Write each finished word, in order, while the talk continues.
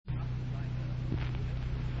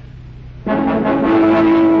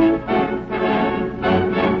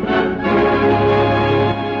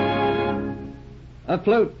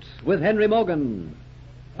Afloat with Henry Morgan.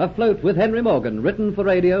 Afloat with Henry Morgan, written for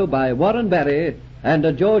radio by Warren Barry and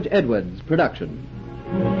a George Edwards production.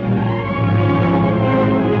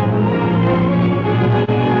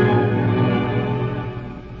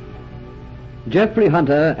 Geoffrey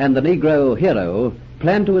Hunter and the Negro Hero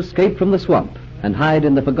plan to escape from the swamp and hide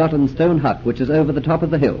in the forgotten stone hut which is over the top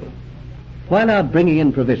of the hill. While out bringing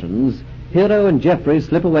in provisions, Hero and Geoffrey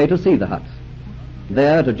slip away to see the hut.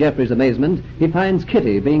 There, to Geoffrey's amazement, he finds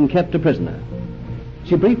Kitty being kept a prisoner.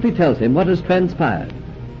 She briefly tells him what has transpired,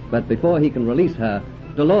 but before he can release her,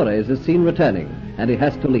 Dolores is seen returning, and he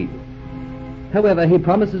has to leave. However, he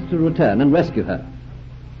promises to return and rescue her.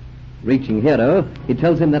 Reaching Hero, he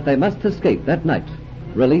tells him that they must escape that night,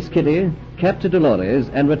 release Kitty, capture Dolores,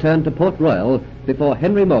 and return to Port Royal before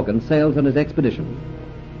Henry Morgan sails on his expedition.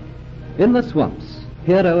 In the swamps,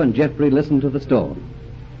 Hero and Geoffrey listen to the storm,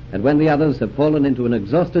 and when the others have fallen into an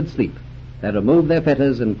exhausted sleep, they remove their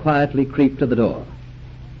fetters and quietly creep to the door.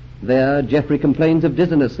 There, Geoffrey complains of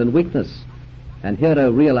dizziness and weakness, and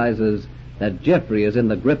Hero realizes that Geoffrey is in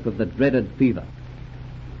the grip of the dreaded fever.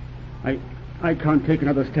 I can't take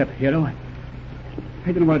another step, Hero.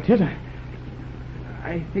 I don't know what it is.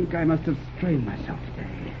 I think I must have strained myself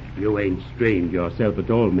today. You ain't strained yourself at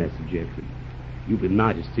all, Master Geoffrey. You've been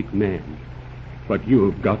mighty sick man. What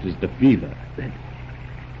you've got is the fever.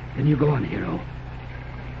 Then you go on, Hero.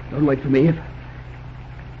 Don't wait for me.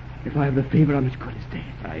 If I have the fever, I'm as good as dead.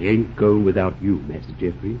 I ain't going without you, Master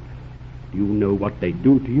Geoffrey. Do you know what they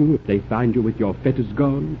do to you if they find you with your fetters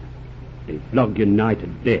gone? They flog you nigh to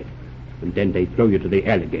death, and then they throw you to the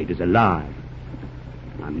alligators alive.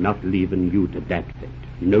 I'm not leaving you to that fate.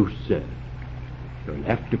 No, sir. You'll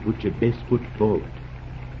have to put your best foot forward.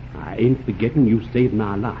 I ain't forgetting you saved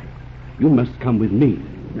my life. You must come with me.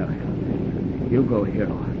 No, you go,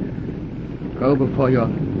 Hero. Go before your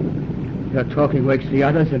talking wakes the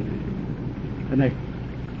others, and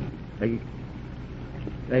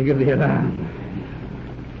they give the alarm.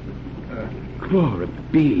 Glory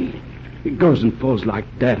be. It goes and falls like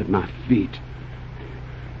that at my feet.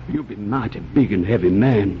 You've been mighty big and heavy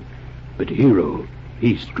man, but Hero,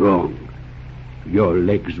 he's strong. Your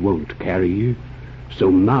legs won't carry you,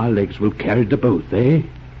 so my legs will carry the both, eh?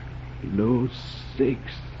 No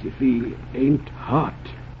sakes, if he ain't hot.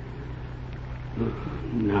 Oh,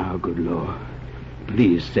 now, good Lord,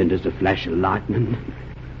 please send us a flash of lightning.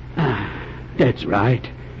 That's right.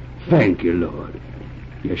 Thank you, Lord.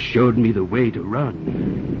 You showed me the way to run.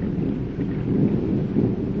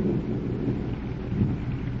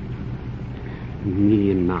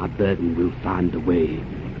 Me and my burden will find the way.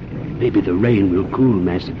 Maybe the rain will cool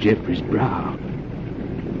Master Geoffrey's brow.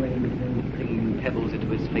 The rain is then flinging pebbles into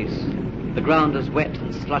his face. The ground is wet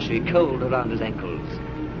and slushy, cold around his ankles.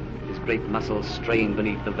 His great muscles strain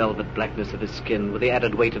beneath the velvet blackness of his skin with the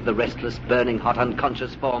added weight of the restless, burning, hot,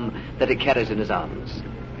 unconscious form that he carries in his arms.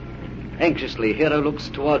 Anxiously, Hero looks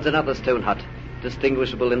towards another stone hut,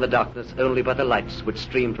 distinguishable in the darkness only by the lights which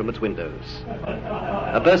stream from its windows.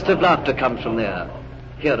 A burst of laughter comes from there.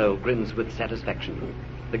 Hero grins with satisfaction.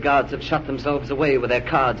 The guards have shut themselves away with their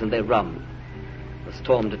cards and their rum. The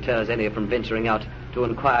storm deters any from venturing out to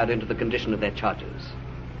inquire into the condition of their charges.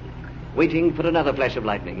 Waiting for another flash of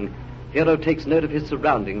lightning, Hero takes note of his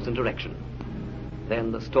surroundings and direction.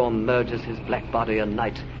 Then the storm merges his black body and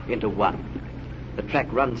night into one. The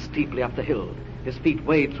track runs steeply up the hill. His feet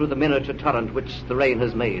wade through the miniature torrent which the rain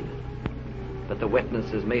has made. But the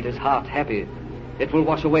wetness has made his heart happy. It will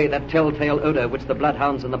wash away that telltale odor which the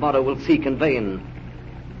bloodhounds in the morrow will seek in vain.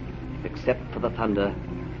 Except for the thunder,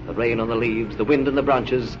 the rain on the leaves, the wind in the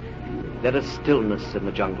branches, there is stillness in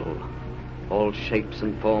the jungle. All shapes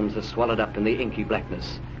and forms are swallowed up in the inky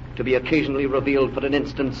blackness, to be occasionally revealed for an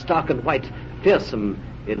instant, stark and white, fearsome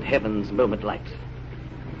in heaven's moment light.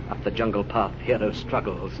 Up the jungle path, Hero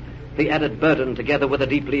struggles. The added burden, together with a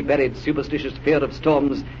deeply buried superstitious fear of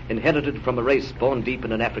storms inherited from a race born deep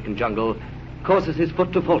in an African jungle, causes his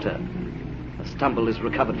foot to falter. A stumble is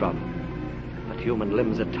recovered from. But human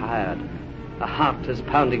limbs are tired. A heart is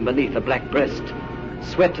pounding beneath a black breast.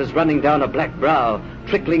 Sweat is running down a black brow,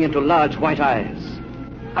 trickling into large white eyes.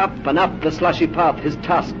 Up and up the slushy path, his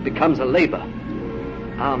task becomes a labor.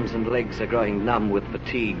 Arms and legs are growing numb with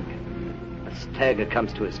fatigue. A stagger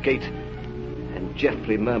comes to his gait, and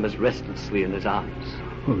Geoffrey murmurs restlessly in his arms.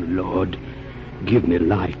 Oh, Lord, give me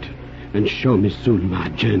light, and show me soon my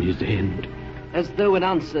journey's end. As though in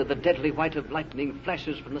answer, the deadly white of lightning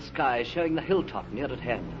flashes from the sky, showing the hilltop near at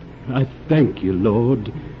hand. I thank you,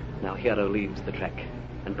 Lord. Now Hero leaves the track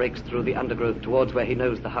and breaks through the undergrowth towards where he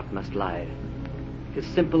knows the hut must lie. His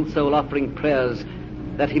simple soul offering prayers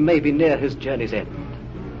that he may be near his journey's end.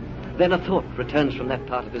 Then a thought returns from that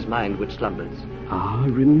part of his mind which slumbers.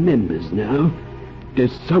 Remembers now.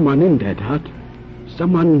 There's someone in that hut.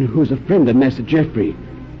 Someone who's a friend of Master Geoffrey.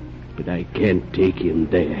 But I can't take him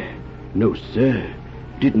there. No, sir.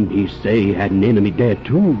 Didn't he say he had an enemy there,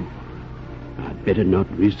 too? I'd better not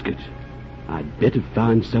risk it. I'd better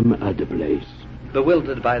find some other place.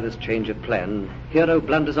 Bewildered by this change of plan, Hero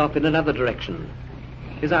blunders off in another direction,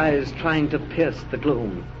 his eyes trying to pierce the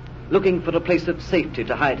gloom, looking for a place of safety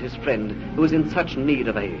to hide his friend who is in such need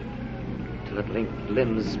of aid, till at length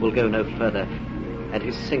limbs will go no further, and he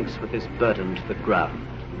sinks with his burden to the ground.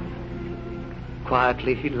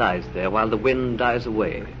 Quietly he lies there while the wind dies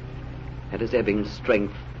away, and his ebbing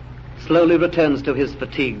strength slowly returns to his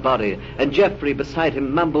fatigued body, and Geoffrey beside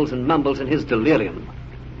him mumbles and mumbles in his delirium.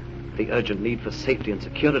 The urgent need for safety and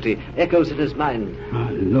security echoes in his mind.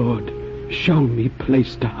 My Lord, show me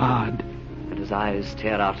place to hide. And his eyes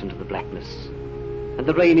stare out into the blackness, and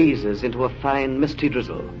the rain eases into a fine misty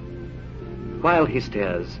drizzle. While he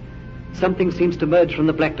stares, something seems to merge from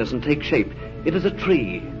the blackness and take shape. It is a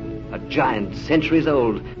tree, a giant, centuries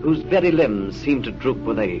old, whose very limbs seem to droop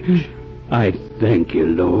with age. I thank you,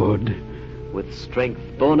 Lord. With strength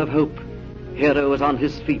born of hope, Hero is on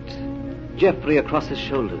his feet, Geoffrey across his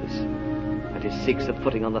shoulders, and he seeks a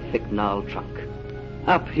footing on the thick gnarled trunk.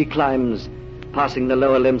 Up he climbs, passing the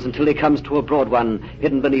lower limbs until he comes to a broad one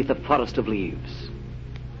hidden beneath a forest of leaves.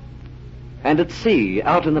 And at sea,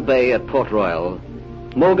 out in the bay at Port Royal,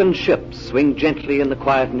 Morgan's ships swing gently in the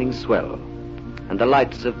quietening swell, and the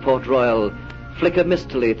lights of Port Royal flicker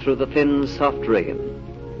mistily through the thin, soft rain.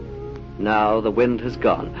 Now the wind has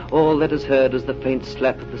gone. All that is heard is the faint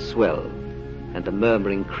slap of the swell and the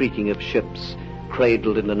murmuring creaking of ships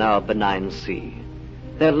cradled in the now benign sea,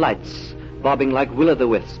 their lights bobbing like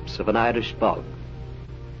will-o'-the-wisps of an Irish bog.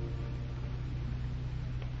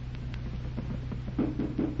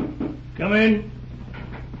 Come in.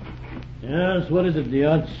 Yes, what is it,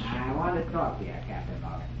 Diaz? I want to talk to you, Captain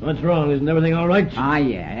Morgan. What's wrong? Isn't everything all right?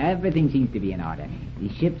 Yeah, everything seems to be in order. The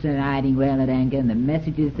ships are riding well at anchor, and the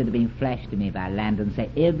messages that have been flashed to me by Landon say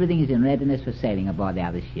everything is in readiness for sailing aboard the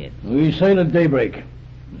other ships. We sail at daybreak.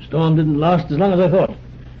 The storm didn't last as long as I thought.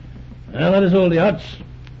 Well, that is all, Diaz.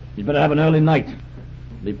 You'd better have an early night. There'll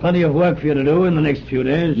be plenty of work for you to do in the next few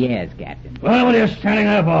days. Yes, Captain. Well, what are you standing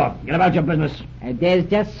there for? Get about your business. There's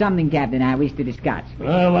just something, Captain, I wish to discuss.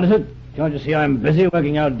 Well, what is it? Don't you see I'm busy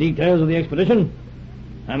working out details of the expedition?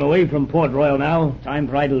 I'm away from Port Royal now. Time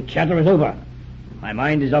for idle chatter is over. My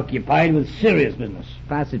mind is occupied with serious business.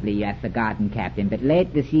 Possibly you have forgotten, Captain, but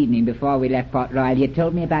late this evening before we left Port Royal, you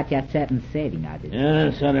told me about your certain sailing orders.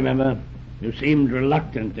 Yes, I remember. You seemed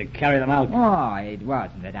reluctant to carry them out. Oh, it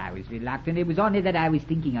wasn't that I was reluctant. It was only that I was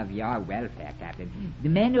thinking of your welfare, Captain. The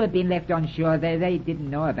men who had been left on shore, they didn't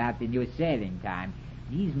know about the new sailing time.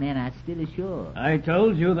 These men are still ashore. I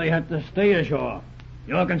told you they had to stay ashore.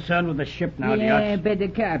 You're concerned with the ship now, Yeah, Diaz. but the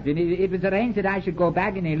captain, it was arranged that I should go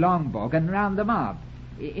back in a longboat and round them up.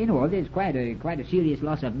 In all, there's quite a serious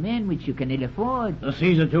loss of men which you can ill afford. The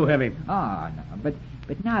seas are too heavy. Oh, no,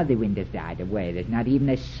 but now the wind has died away. There's not even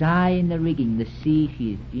a sigh in the rigging. The sea,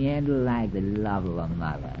 she's gentle like the love of a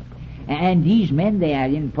mother. And these men, they are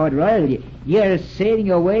in Port Royal. You're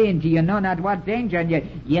sailing away into you know not what danger, and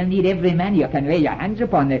you'll need every man you can lay your hands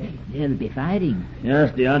upon. They'll be fighting.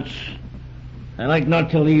 Yes, Diaz. I like not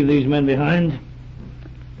to leave these men behind.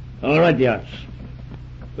 All right, Diaz.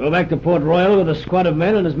 Go back to Port Royal with a squad of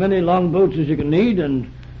men and as many longboats as you can need,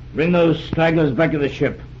 and bring those stragglers back to the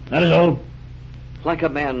ship. That is all. Like a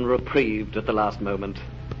man reprieved at the last moment,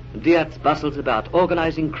 Diaz bustles about,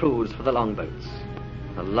 organizing crews for the longboats.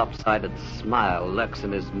 A lopsided smile lurks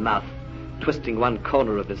in his mouth, twisting one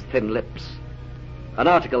corner of his thin lips. An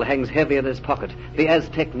article hangs heavy in his pocket, the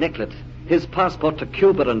Aztec necklet, his passport to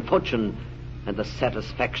Cuba and fortune, and the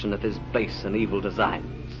satisfaction of his base and evil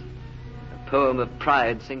designs. A poem of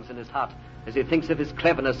pride sings in his heart as he thinks of his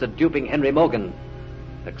cleverness at duping Henry Morgan.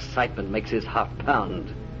 Excitement makes his heart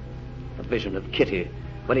pound. The vision of Kitty,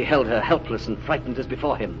 when he held her helpless and frightened as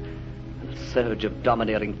before him, and a surge of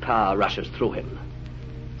domineering power rushes through him.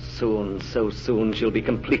 Soon, so soon, she'll be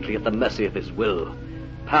completely at the mercy of his will,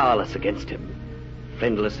 powerless against him,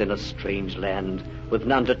 friendless in a strange land, with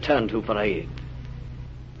none to turn to for aid.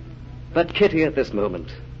 But Kitty at this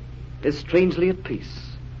moment is strangely at peace,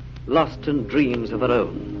 lost in dreams of her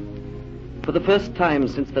own. For the first time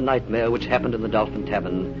since the nightmare which happened in the Dolphin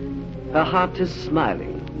Tavern, her heart is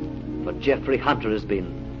smiling, for Geoffrey Hunter has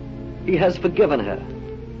been. He has forgiven her.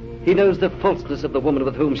 He knows the falseness of the woman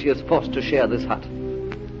with whom she is forced to share this hut,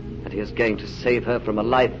 and he is going to save her from a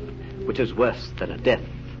life which is worse than a death.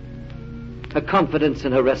 Her confidence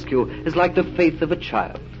in her rescue is like the faith of a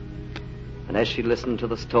child. And as she listened to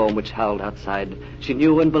the storm which howled outside, she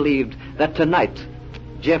knew and believed that tonight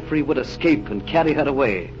Geoffrey would escape and carry her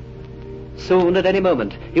away. Soon, at any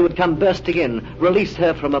moment, he would come bursting in, release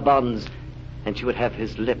her from her bonds, and she would have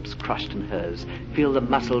his lips crushed in hers, feel the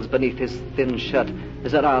muscles beneath his thin shirt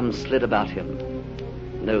as her arms slid about him,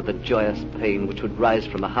 know the joyous pain which would rise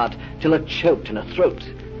from her heart till it choked in her throat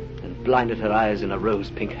and blinded her eyes in a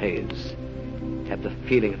rose-pink haze, have the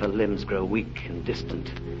feeling of her limbs grow weak and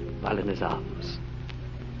distant while in his arms.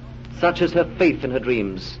 Such is her faith in her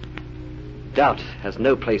dreams. Doubt has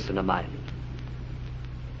no place in her mind.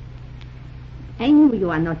 I knew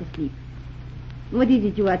you are not asleep. What is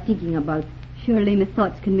it you are thinking about? Surely my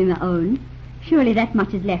thoughts can be my own. Surely that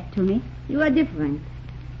much is left to me. You are different.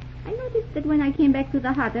 I noticed that when I came back to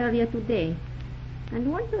the hut earlier today,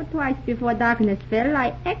 and once or twice before darkness fell,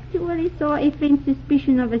 I actually saw a faint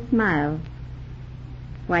suspicion of a smile.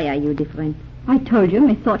 Why are you different? I told you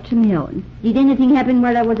my thoughts are my own. Did anything happen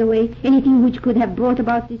while I was away? Anything which could have brought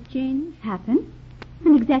about this change? Happen?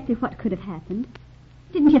 And exactly what could have happened?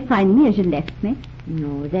 Didn't you find me as you left me?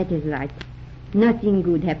 No, that is right. Nothing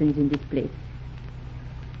good happens in this place.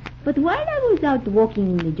 But while I was out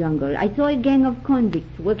walking in the jungle, I saw a gang of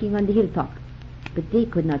convicts working on the hilltop. But they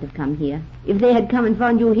could not have come here. If they had come and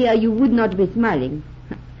found you here, you would not be smiling.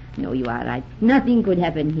 No, you are right. Nothing could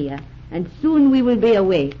happen here. And soon we will be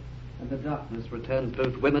away. And the darkness returns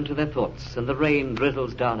both women to their thoughts, and the rain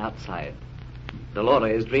drizzles down outside.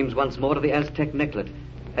 Dolores dreams once more of the Aztec necklet,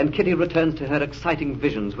 and Kitty returns to her exciting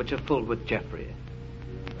visions which are full with Geoffrey.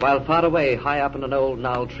 While far away, high up in an old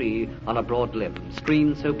gnarled tree on a broad limb,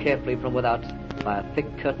 screened so carefully from without by a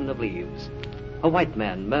thick curtain of leaves, a white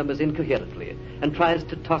man murmurs incoherently and tries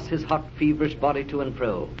to toss his hot, feverish body to and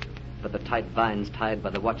fro, but the tight vines tied by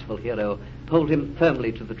the watchful Hero hold him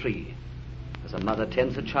firmly to the tree. As a mother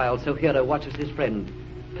tends a child, so Hero watches his friend.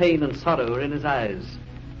 Pain and sorrow are in his eyes.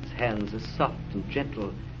 His hands are soft and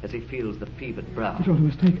gentle as he feels the fevered brow. It was a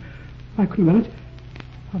mistake. I couldn't will it.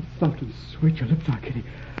 How soft and sweet your lips are, Kitty.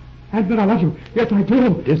 And then I love you. Yes, I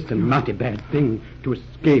do. It is a mighty bad thing to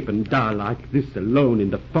escape and die like this alone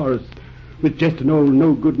in the forest with just an old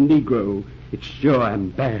no-good Negro. It's sure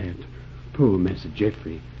am bad. Poor Master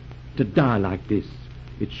Geoffrey. To die like this,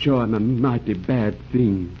 it's sure am a mighty bad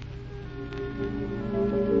thing.